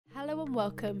Hello and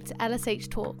welcome to LSH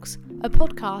Talks, a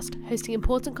podcast hosting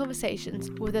important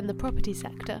conversations within the property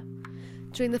sector.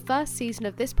 During the first season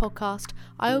of this podcast,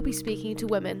 I will be speaking to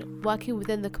women working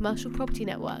within the commercial property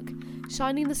network,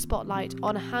 shining the spotlight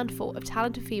on a handful of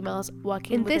talented females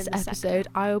working within the sector. In this episode,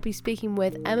 I will be speaking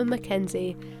with Emma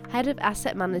Mackenzie, Head of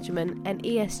Asset Management and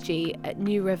ESG at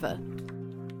NewRiver.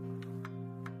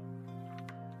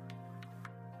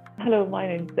 Hello, my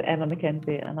name's Emma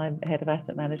Mackenzie and I'm Head of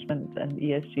Asset Management and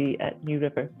ESG at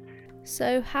NewRiver.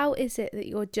 So how is it that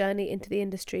your journey into the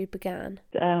industry began?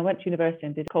 I went to university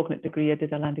and did a cognate degree. I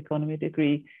did a land economy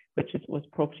degree, which was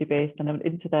property based, and I went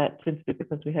into that principally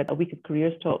because we had a week of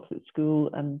careers talks at school,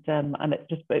 and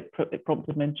it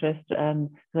prompted my interest because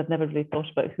I've never really thought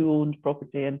about who owned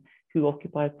property and who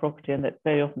occupied property, and that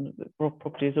very often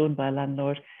property is owned by a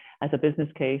landlord as a business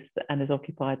case and is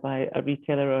occupied by a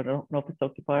retailer or an office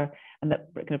occupier, and that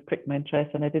kind of pricked my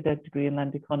interest. And I did a degree in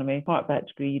land economy. Part of that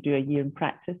degree, you do a year in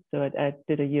practice. So I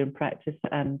did a year in practice,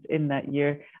 and in that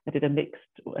year, I did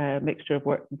a mixture of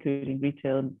work, including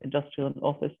retail and industrial and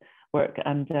office work,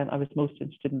 and I was most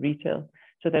interested in retail.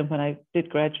 So then when I did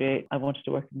graduate, I wanted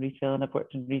to work in retail, and I've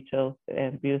worked in retail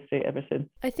and real estate ever since.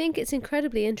 I think it's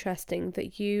incredibly interesting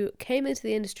that you came into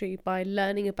the industry by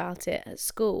learning about it at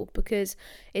school, because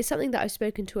it's something that I've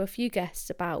spoken to a few guests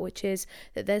about, which is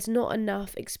that there's not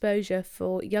enough exposure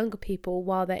for younger people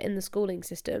while they're in the schooling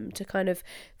system to kind of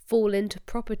fall into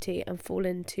property and fall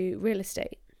into real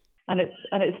estate. And it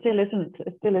still isn't.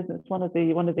 It's one of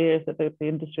the areas that the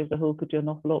industry as a whole could do an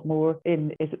awful lot more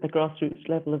in, is at the grassroots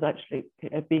level, is actually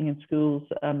being in schools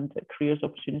and careers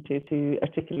opportunity to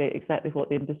articulate exactly what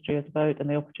the industry is about and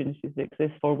the opportunities that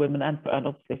exist for women and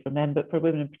obviously for men, but for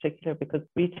women in particular, because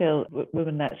retail,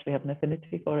 women naturally have an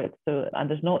affinity for it. So, and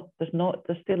there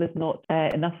still is not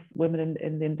enough women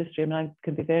in the industry. I mean, I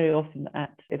can be very often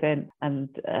at events and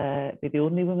be the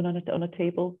only woman on a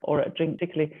table or at a drink,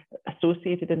 particularly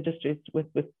associated industries with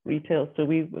retail. So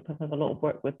we have a lot of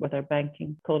work with our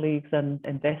banking colleagues and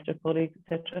investor colleagues,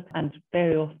 etc. And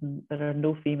very often there are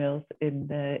no females in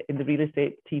the real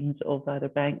estate teams of either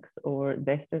banks or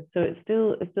investors. So it's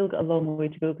still got a long way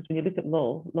to go, because when you look at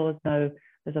law is now,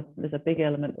 there's a big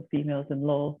element of females in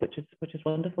law, which is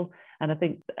wonderful. And I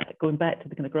think going back to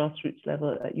the kind of grassroots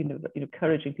level,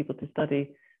 encouraging people to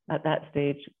study at that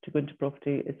stage to go into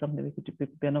property is something we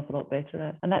could be an awful lot better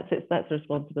at. And that's a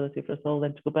responsibility for us all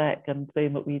then to go back and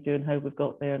explain what we do and how we've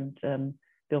got there, and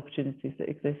the opportunities that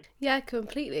exist. Yeah,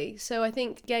 completely. So I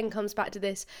think, again, comes back to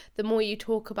this: the more you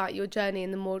talk about your journey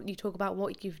and the more you talk about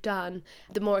what you've done,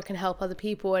 the more it can help other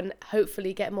people and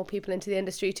hopefully get more people into the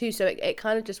industry too. So it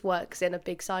kind of just works in a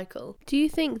big cycle. Do you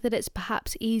think that it's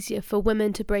perhaps easier for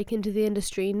women to break into the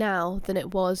industry now than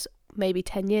it was maybe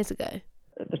 10 years ago?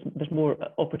 There's more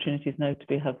opportunities now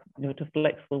to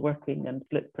flexible working and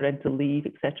split parental leave,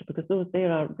 etc. Because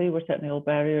they were certainly all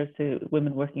barriers to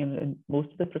women working in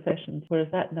most of the professions. Whereas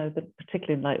that now,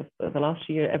 particularly in light of the last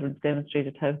year, everyone's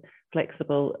demonstrated how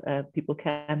flexible people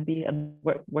can be, and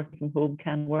working from home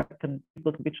can work, and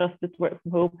people can be trusted to work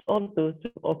from home. All of those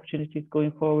opportunities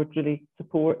going forward really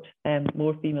support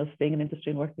more females staying in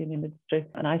industry and working in industry.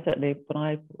 And I certainly,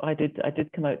 when I did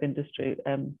come out of industry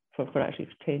for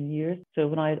 10 years. So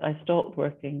when I stopped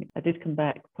working, I did come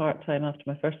back part-time after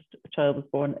my first child was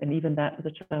born, and even that was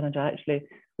a challenge. I actually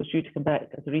was due to come back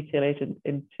as a retail agent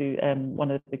into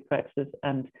one of the big practices,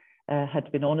 and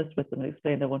had been honest with them and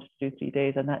explained I wanted to do 3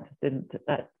 days, and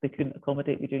they couldn't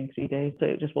accommodate me doing 3 days, so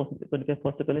it just wasn't going to be a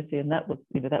possibility. And that was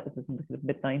in the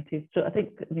mid-90s. So I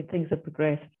think things have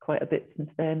progressed quite a bit since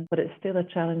then, but it's still a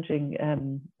challenging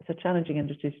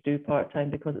industry to do part-time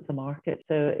because it's a market.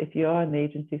 So if you are on the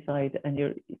agency side and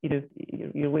you're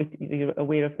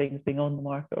aware of things being on the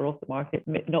market or off the market,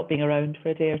 not being around for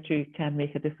a day or two can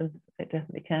make a difference. It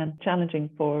definitely can. Challenging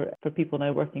for people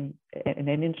now working in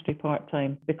any industry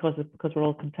part-time because we're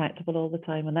all contactable all the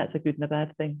time, and that's a good and a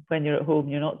bad thing. When you're at home,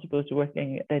 you're not supposed to be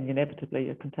working, then inevitably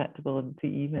you're contactable and see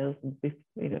emails and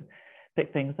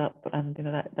pick things up, and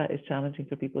that is challenging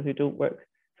for people who don't work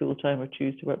full-time or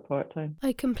choose to work part-time.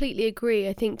 I completely agree.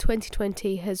 I think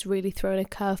 2020 has really thrown a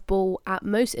curveball at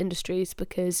most industries,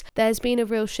 because there's been a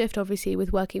real shift obviously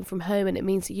with working from home, and it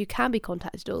means that you can be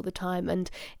contacted all the time,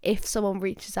 and if someone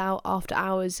reaches out after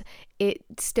hours, it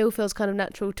still feels kind of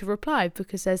natural to reply,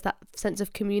 because there's that sense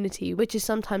of community which is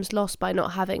sometimes lost by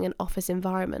not having an office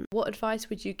environment. What advice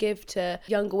would you give to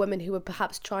younger women who are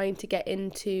perhaps trying to get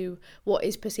into what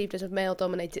is perceived as a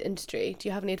male-dominated industry? Do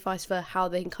you have any advice for how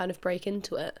they can kind of break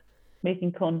into it?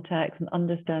 making contacts and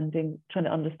trying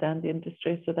to understand the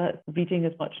industry. So that's reading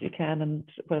as much as you can, and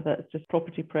whether that's just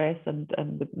property press and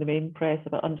the main press,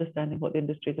 about understanding what the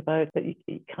industry is about. But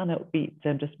you cannot beat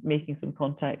just making some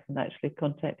contacts and actually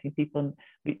contacting people and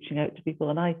reaching out to people.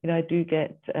 And I do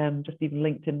get just even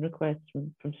LinkedIn requests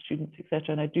from students,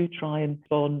 etc. And I do try and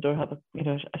respond or have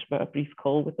a brief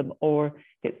call with them, or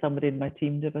get somebody in my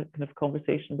team to have a kind of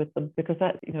conversation with them, because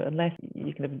that, unless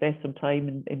you can invest some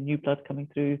time in new blood coming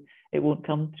through, it won't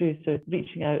come through. So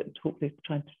reaching out and hopefully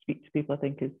trying to speak to people, I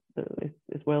think is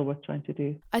well worth trying to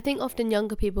do. I think often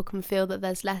younger people can feel that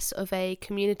there's less of a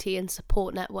community and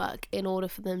support network in order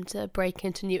for them to break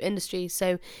into new industries.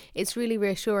 So it's really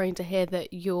reassuring to hear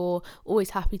that you're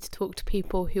always happy to talk to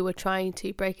people who are trying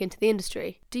to break into the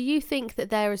industry. Do you think that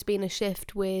there has been a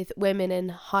shift with women in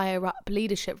higher up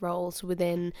leadership roles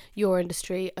within your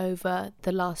industry over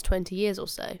the last 20 years or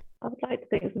so? I would like to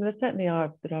think there certainly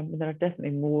are. There are definitely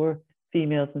more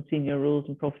females in senior roles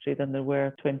in property than there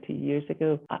were 20 years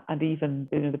ago, and even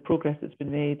the progress that's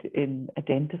been made in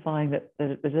identifying that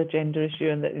there's a gender issue,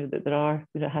 and that there are,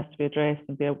 it has to be addressed,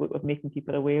 and be of making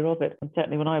people aware of it. And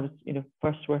certainly when I was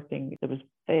first working, there was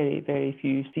very, very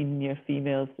few senior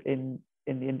females in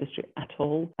the industry at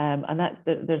all, and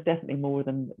there's definitely more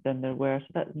than there were,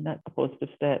 so that's a positive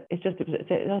step. It's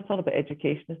all about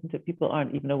education, isn't it? People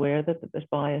aren't even aware that there's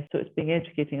bias, so it's being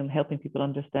educating and helping people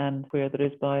understand where there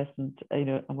is bias, and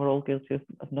and we're all guilty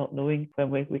of not knowing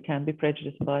when we can be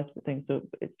prejudiced and biased with things. So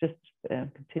it's just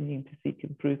continuing to seek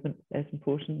improvement is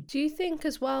important. Do you think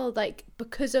as well, like,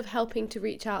 because of helping to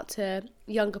reach out to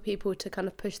younger people to kind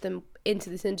of push them into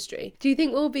this industry, do you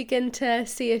think we'll begin to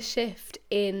see a shift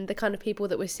in the kind of people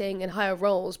that we're seeing in higher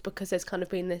roles, because there's kind of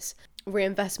been this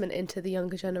reinvestment into the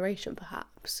younger generation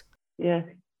perhaps? Yeah.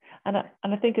 And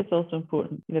I think it's also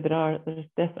important,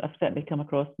 I've certainly come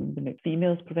across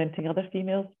females preventing other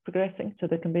females progressing. So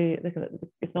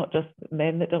it's not just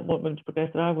men that don't want women to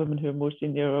progress. There are women who are more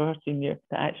senior or are senior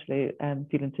that actually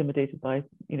feel intimidated by,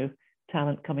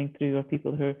 talent coming through, or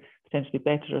people who are potentially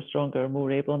better or stronger or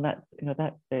more able, and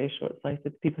that's very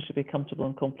short-sighted. People should be comfortable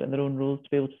and confident in their own roles to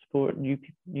be able to support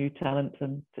new talent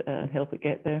and help it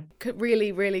get there.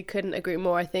 Really couldn't agree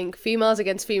more. I think females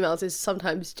against females is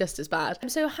sometimes just as bad.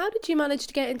 So how did you manage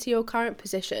to get into your current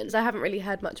positions? I haven't really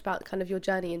heard much about kind of your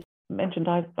journey. Mentioned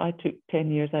I took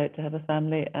 10 years out to have a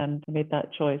family, and made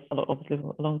that choice, obviously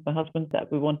along with my husband, that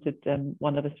we wanted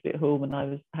one of us to be at home, and I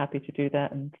was happy to do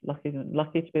that, and lucky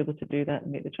to be able to do that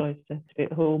and make the choice to be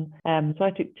at home. So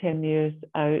I took 10 years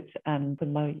out, and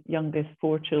when my youngest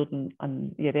 4 children,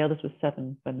 and the eldest was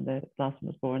 7 when the last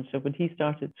one was born. So when he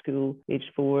started school, age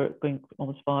 4, going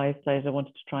almost 5, decided I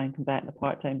wanted to try and come back on a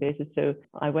part-time basis. So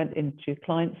I went into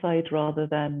client side rather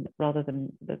than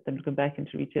going back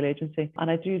into retail agency. And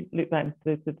I do look back,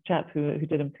 the chap who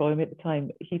did employ me at the time,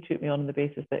 he took me on the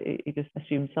basis that he just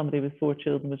assumed somebody with 4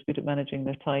 children was good at managing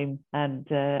their time, and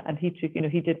he took,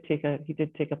 he did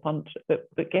take a punt,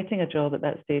 but getting a job at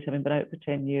that stage, having been out for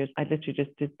 10 years, I literally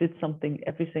just did something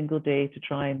every single day to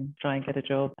try and get a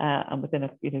job, and within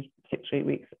 6 or 8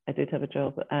 weeks I did have a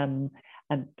job, and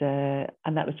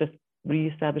that was just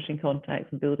re-establishing contacts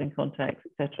and building contacts,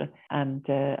 etc. And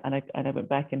I went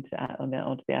back onto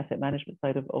the asset management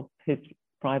side of his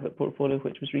private portfolio,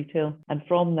 which was retail. And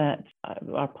from that,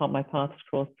 my paths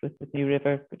crossed with New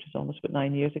River, which is almost about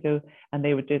 9 years ago. And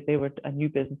they were a new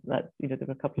business that they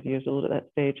were a couple of years old at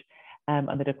that stage,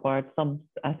 and they'd acquired some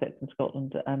assets in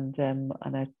Scotland, and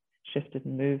I shifted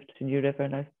and moved to New River,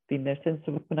 and I've been there since.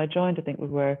 So when I joined, I think we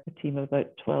were a team of about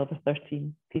 12 or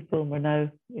 13 people, and we're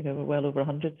now, we're well over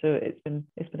 100. So it's been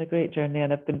a great journey,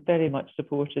 and I've been very much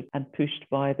supported and pushed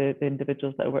by the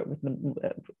individuals that I work with,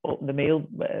 the male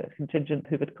contingent,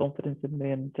 who've had confidence in me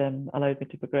and allowed me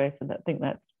to progress. And I think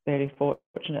that's very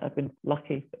fortunate. I've been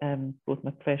lucky, both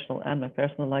my professional and my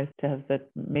personal life, to have the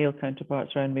male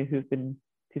counterparts around me who've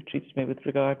treated me with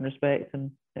regard and respect,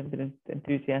 and been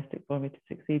enthusiastic for me to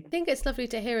succeed. I think it's lovely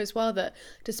to hear as well that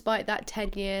despite that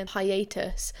 10-year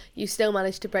hiatus, you still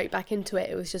managed to break back into it.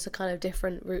 It was just a kind of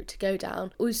different route to go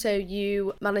down. Also,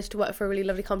 you managed to work for a really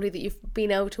lovely company that you've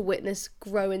been able to witness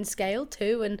grow in scale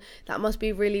too, and that must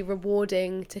be really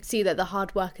rewarding to see that the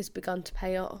hard work has begun to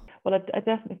pay off. Well, I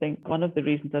definitely think one of the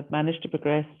reasons I've managed to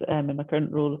progress in my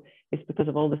current role is because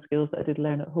of all the skills that I did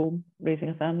learn at home, raising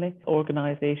a family,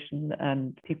 organisation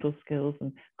and people skills,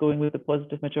 and going with the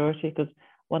positive majority, because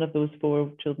one of those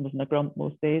 4 children was in a grump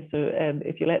most days. So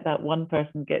if you let that one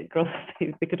person get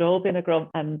grumpy, they could all be in a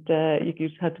grump, and you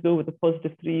just had to go with the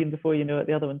positive 3, and before you know it,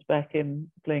 the other one's back in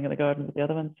playing in the garden with the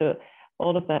other one. So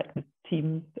all of that kind of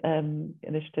team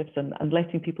initiatives and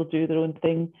letting people do their own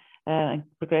thing, and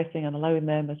progressing and allowing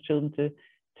them as children to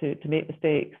to make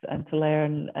mistakes and to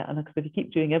learn. And because if you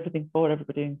keep doing everything for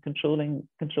everybody and controlling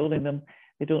them,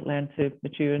 they don't learn to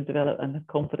mature and develop and have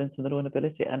confidence in their own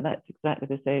ability. And that's exactly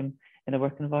the same in a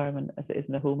work environment as it is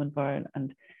in a home environment.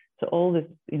 And so all this,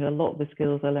 a lot of the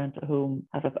skills I learned at home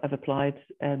I've applied,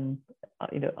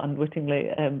 unwittingly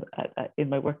in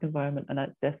my work environment, and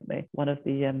that's definitely one of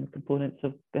the components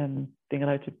of being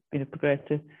allowed to progress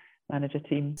to manage a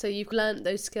team. So you've learned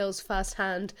those skills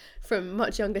firsthand from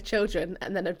much younger children,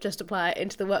 and then have just applied it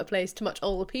into the workplace to much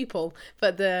older people,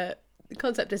 but the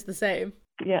concept is the same.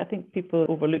 Yeah, I think people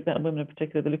overlook that, and women in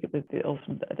particular. They look at they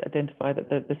often identify that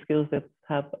the skills they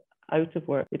have out of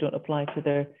work, they don't apply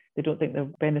to they don't think they're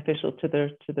beneficial to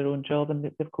their own job, and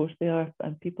of course they are.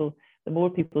 And the more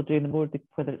people do, the more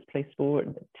whether it's play sport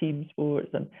and team sports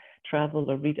and travel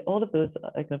or read, all of those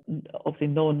obviously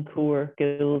non-core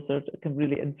skills can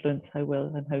really influence how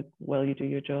well you do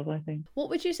your job, I think. What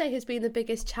would you say has been the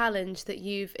biggest challenge that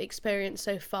you've experienced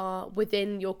so far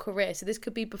within your career? So this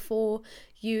could be before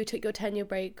you took your tenure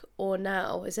break or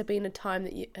now. Has there been a time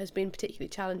that has been particularly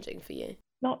challenging for you?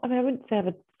 No, I wouldn't say I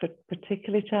have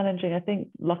particularly challenging. I think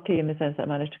lucky in the sense that I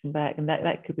managed to come back, and that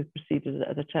could be perceived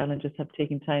as a challenge, as have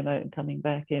taken time out and coming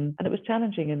back in. And it was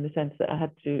challenging in the sense that I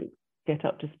had to get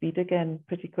up to speed again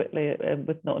pretty quickly,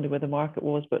 with not only where the market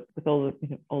was, but with all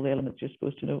the elements you're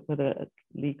supposed to know, whether it's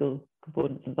legal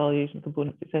components and valuation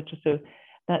components, etc. So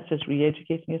that's just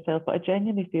re-educating yourself. But I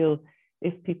genuinely feel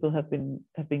if people have been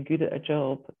good at a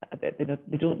job,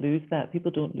 they don't lose that. People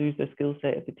don't lose their skill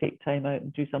set if they take time out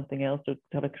and do something else, or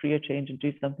have a career change and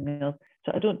do something else.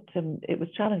 So I don't. It was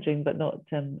challenging, but not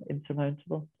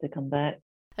insurmountable to come back.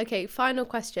 Okay, final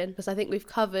question, because I think we've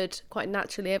covered quite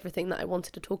naturally everything that I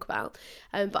wanted to talk about.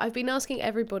 But I've been asking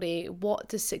everybody, what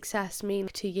does success mean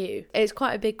to you? It's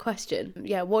quite a big question.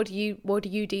 Yeah, what do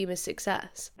you deem as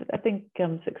success? I think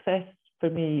success for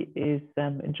me is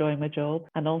enjoying my job,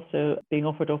 and also being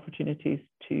offered opportunities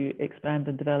to expand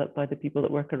and develop by the people that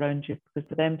work around you. Because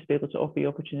for them to be able to offer you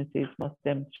opportunities must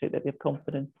demonstrate that they have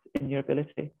confidence in your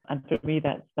ability. And for me,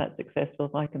 that's successful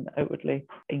if I can outwardly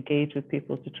engage with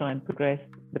people to try and progress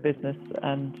the business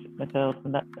and myself,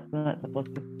 and that's a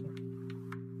positive.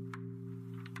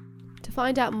 To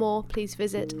find out more, please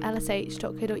visit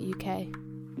lsh.co.uk.